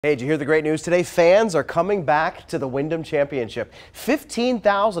Hey, did you hear the great news today? Fans are coming back to the Wyndham Championship.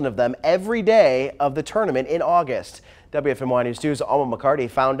 15,000 of them every day of the tournament in August. WFMY News 2's Alma McCarty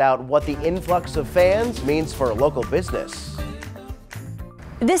found out what the influx of fans means for local business.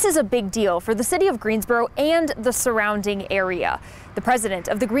 This is a big deal for the city of Greensboro and the surrounding area. The president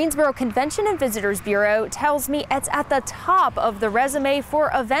of the Greensboro Convention and Visitors Bureau tells me it's at the top of the resume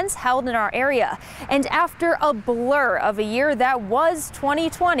for events held in our area. And after a blur of a year that was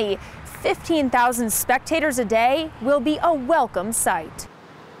 2020, 15,000 spectators a day will be a welcome sight.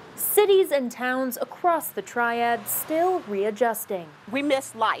 Cities and towns across the Triad still readjusting. We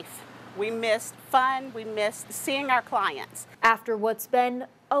missed life. We missed fun. We missed seeing our clients. After what's been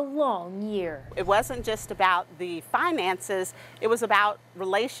a long year. It wasn't just about the finances, it was about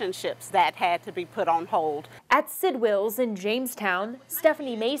relationships that had to be put on hold. At Sidwell's in Jamestown,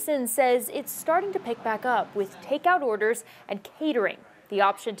 Stephanie Mason says it's starting to pick back up with takeout orders and catering. The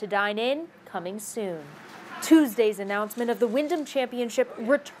option to dine in coming soon. Tuesday's announcement of the Wyndham Championship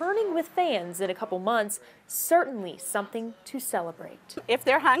returning with fans in a couple months, certainly something to celebrate. If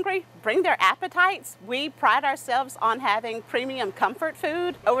they're hungry, bring their appetites. We pride ourselves on having premium comfort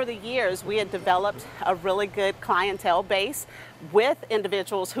food. Over the years, we had developed a really good clientele base with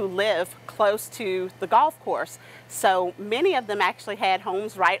individuals who live close to the golf course. So many of them actually had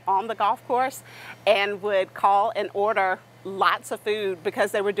homes right on the golf course and would call and order lots of food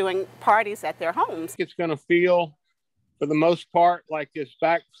because they were doing parties at their homes. It's going to feel, for the most part, like it's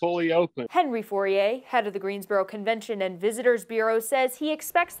back fully open. Henri Fourrier, head of the Greensboro Convention and Visitors Bureau, says he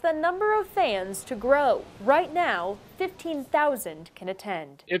expects the number of fans to grow. Right now, 15,000 can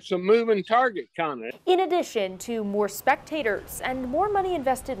attend. It's a moving target, kind of. In addition to more spectators and more money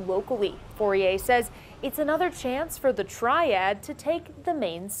invested locally, Fourrier says it's another chance for the Triad to take the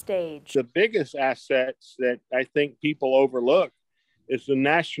main stage. The biggest assets that I think people overlook is the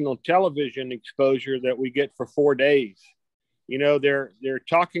national television exposure that we get for 4 days. You know, they're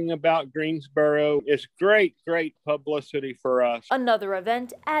talking about Greensboro. It's great publicity for us. Another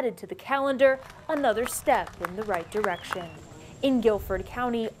event added to the calendar, another step in the right direction. In Guilford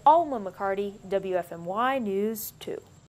County, Alma McCarty, WFMY News 2.